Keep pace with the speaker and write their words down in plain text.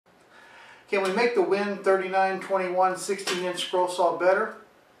Can we make the WEN 3921 16-inch scroll saw better?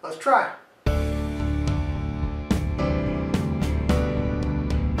 Let's try.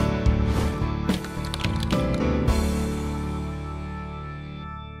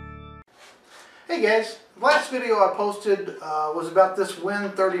 Hey guys, the last video I posted was about this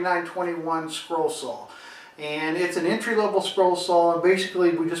WEN 3921 scroll saw. And it's an entry-level scroll saw, and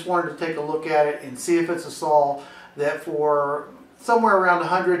basically we just wanted to take a look at it and see if it's a saw that for somewhere around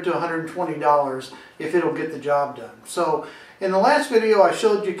 $100 to $120 if it'll get the job done. So in the last video I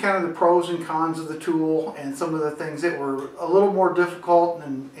showed you kind of the pros and cons of the tool and some of the things that were a little more difficult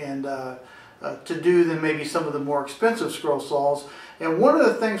and to do than maybe some of the more expensive scroll saws. And one of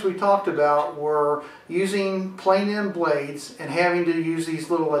the things we talked about were using plain end blades and having to use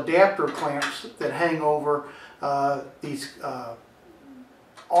these little adapter clamps that hang over these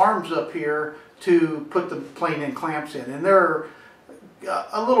arms up here to put the plain end clamps in. And they're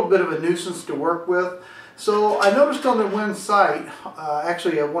a little bit of a nuisance to work with. So I noticed on the WEN site,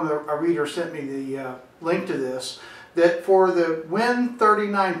 actually a reader sent me the link to this, that for the WEN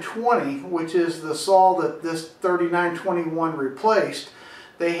 3920, which is the saw that this 3921 replaced,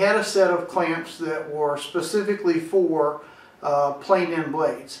 they had a set of clamps that were specifically for plain end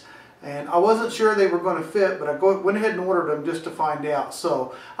blades. And I wasn't sure they were going to fit, but I went ahead and ordered them just to find out.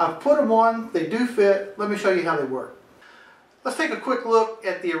 So I've put them on, they do fit. Let me show you how they work. Let's take a quick look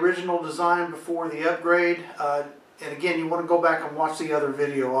at the original design before the upgrade. And again, you want to go back and watch the other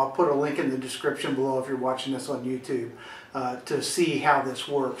video. I'll put a link in the description below if you're watching this on YouTube to see how this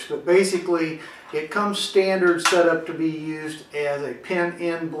works. But basically, it comes standard set up to be used as a pin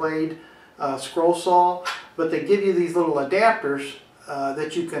end blade scroll saw, but they give you these little adapters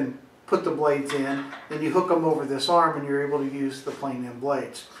that you can put the blades in, and you hook them over this arm and you're able to use the plain end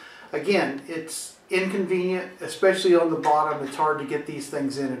blades. Again, it's inconvenient, especially on the bottom. It's hard to get these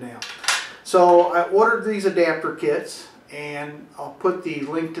things in and out. So I ordered these adapter kits, and I'll put the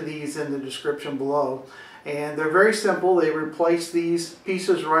link to these in the description below. And they're very simple. They replace these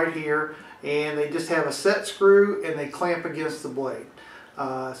pieces right here, and they just have a set screw and they clamp against the blade.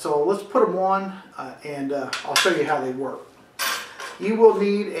 So let's put them on and I'll show you how they work. You will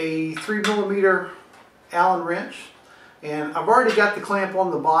need a 3mm Allen wrench, and I've already got the clamp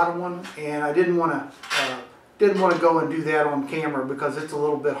on the bottom one, and I didn't want to go and do that on camera because it's a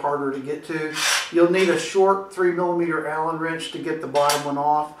little bit harder to get to. You'll need a short 3mm Allen wrench to get the bottom one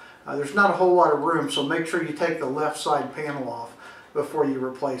off. There's not a whole lot of room, so make sure you take the left side panel off before you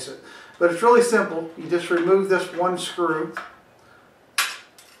replace it. But it's really simple. You just remove this one screw,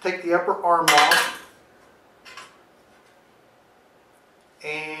 take the upper arm off,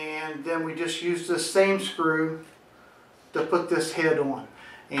 and then we just use this same screw to put this head on.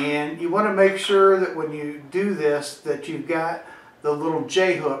 And you want to make sure that when you do this that you've got the little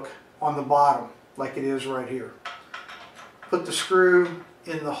J hook on the bottom like it is right here. Put the screw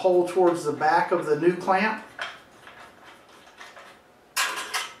in the hole towards the back of the new clamp.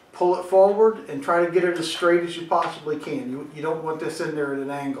 Pull it forward and try to get it as straight as you possibly can. You don't want this in there at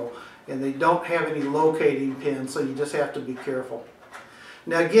an angle. And they don't have any locating pins, so you just have to be careful.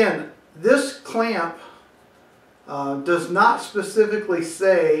 Now again, this clamp does not specifically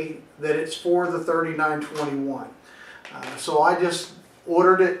say that it's for the 3921. So I just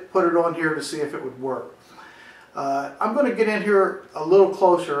ordered it, put it on here to see if it would work. I'm going to get in here a little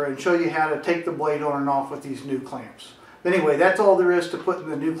closer and show you how to take the blade on and off with these new clamps. But anyway, that's all there is to putting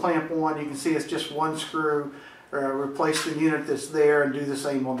the new clamp on. You can see it's just one screw. Replace the unit that's there and do the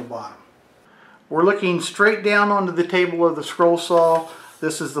same on the bottom. We're looking straight down onto the table of the scroll saw.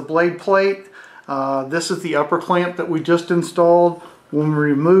 This is the blade plate. This is the upper clamp that we just installed. When we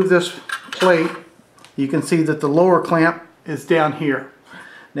remove this plate, you can see that the lower clamp is down here.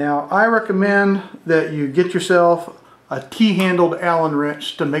 Now I recommend that you get yourself a T-handled Allen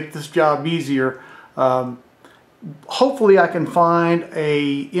wrench to make this job easier. Hopefully I can find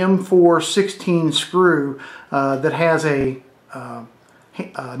a M4 16 screw that has a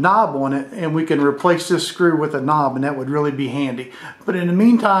knob on it, and we can replace this screw with a knob, and that would really be handy. But in the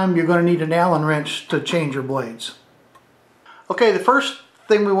meantime, you're going to need an Allen wrench to change your blades. Okay, the first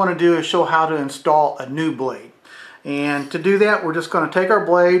thing we want to do is show how to install a new blade. And to do that, we're just going to take our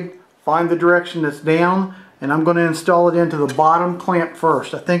blade, find the direction that's down, and I'm going to install it into the bottom clamp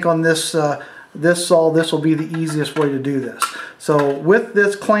first. I think on this this saw, this will be the easiest way to do this. So with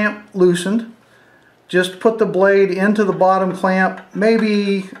this clamp loosened, just put the blade into the bottom clamp,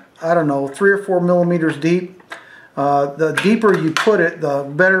 maybe, I don't know, 3 or 4 millimeters deep. The deeper you put it, the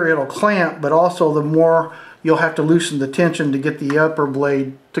better it'll clamp, but also the more you'll have to loosen the tension to get the upper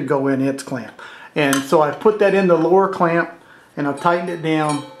blade to go in its clamp. And so I put that in the lower clamp, and I've tightened it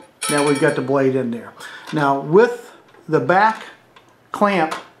down, Now we've got the blade in there. Now with the back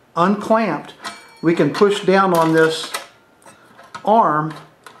clamp unclamped, we can push down on this arm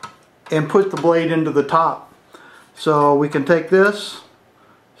and put the blade into the top. So we can take this,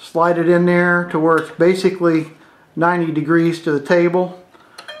 slide it in there to where it's basically 90 degrees to the table,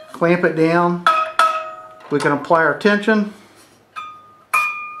 clamp it down. We can apply our tension,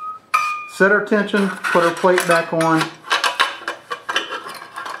 set our tension, put our plate back on,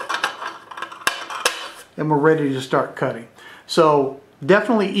 and we're ready to start cutting. So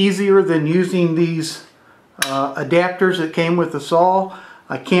definitely easier than using these adapters that came with the saw.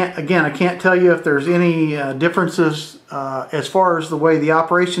 I can't tell you if there's any differences as far as the way the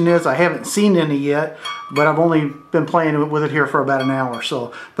operation is. I haven't seen any yet, but I've only been playing with it here for about an hour or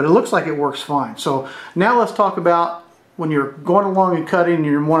so. But it looks like it works fine. So now let's talk about when you're going along and cutting and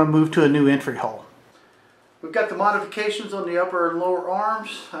you want to move to a new entry hole. We've got the modifications on the upper and lower arms.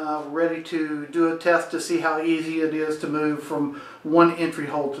 We're ready to do a test to see how easy it is to move from one entry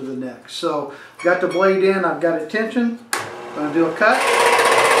hole to the next. So I've got the blade in, I've got it tensioned. I'm going to do a cut.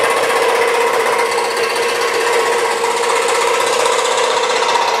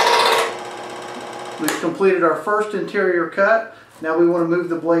 We've completed our first interior cut. Now we want to move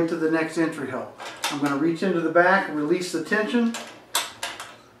the blade to the next entry hole. I'm going to reach into the back and release the tension.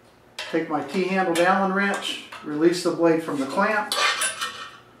 Take my T-handled Allen wrench, release the blade from the clamp,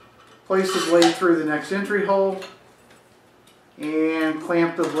 place the blade through the next entry hole, and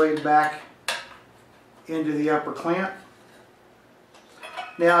clamp the blade back into the upper clamp.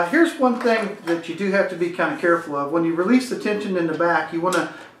 Now here's one thing that you do have to be kind of careful of. When you release the tension in the back, you want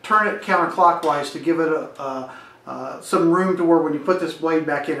to turn it counterclockwise to give it some room to where when you put this blade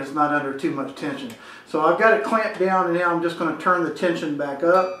back in, it's not under too much tension. So I've got it clamped down, and now I'm just going to turn the tension back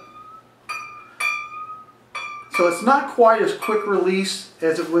up. So it's not quite as quick release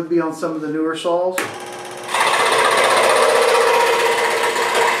as it would be on some of the newer saws.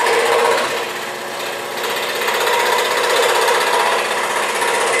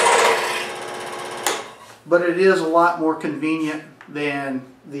 But it is a lot more convenient than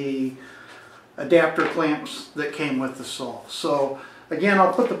the adapter clamps that came with the saw. So again,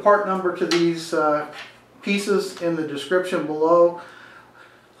 I'll put the part number to these pieces in the description below.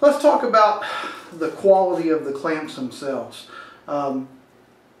 Let's talk about the quality of the clamps themselves.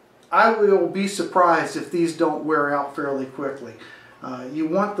 I will be surprised if these don't wear out fairly quickly. You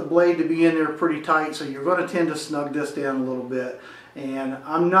want the blade to be in there pretty tight, so you're going to tend to snug this down a little bit. And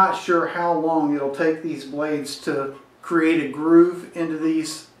I'm not sure how long it'll take these blades to create a groove into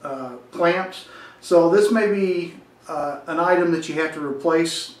these clamps. So this may be an item that you have to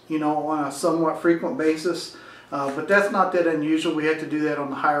replace, you know, on a somewhat frequent basis. But that's not that unusual. We have to do that on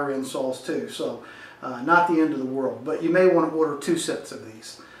the higher end saws too. So not the end of the world. But you may want to order 2 sets of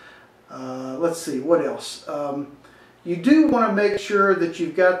these. Let's see, what else? You do want to make sure that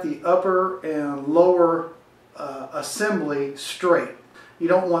you've got the upper and lower assembly straight. You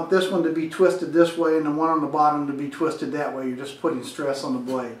don't want this one to be twisted this way and the one on the bottom to be twisted that way. You're just putting stress on the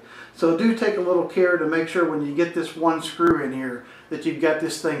blade. So do take a little care to make sure when you get this one screw in here that you've got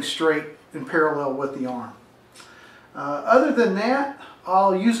this thing straight and parallel with the arm. Other than that,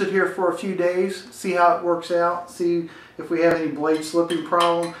 I'll use it here for a few days, see how it works out, see if we have any blade slipping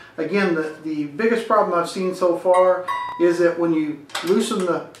problem. Again, the biggest problem I've seen so far is that when you loosen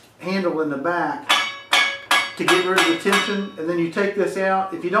the handle in the back to get rid of the tension, and then you take this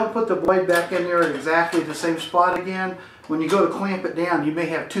out, if you don't put the blade back in there at exactly the same spot again, when you go to clamp it down, you may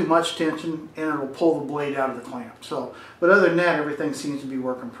have too much tension and it'll pull the blade out of the clamp. So, but other than that, everything seems to be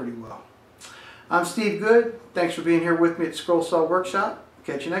working pretty well. I'm Steve Good. Thanks for being here with me at Scrollsaw Workshop.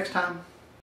 Catch you next time.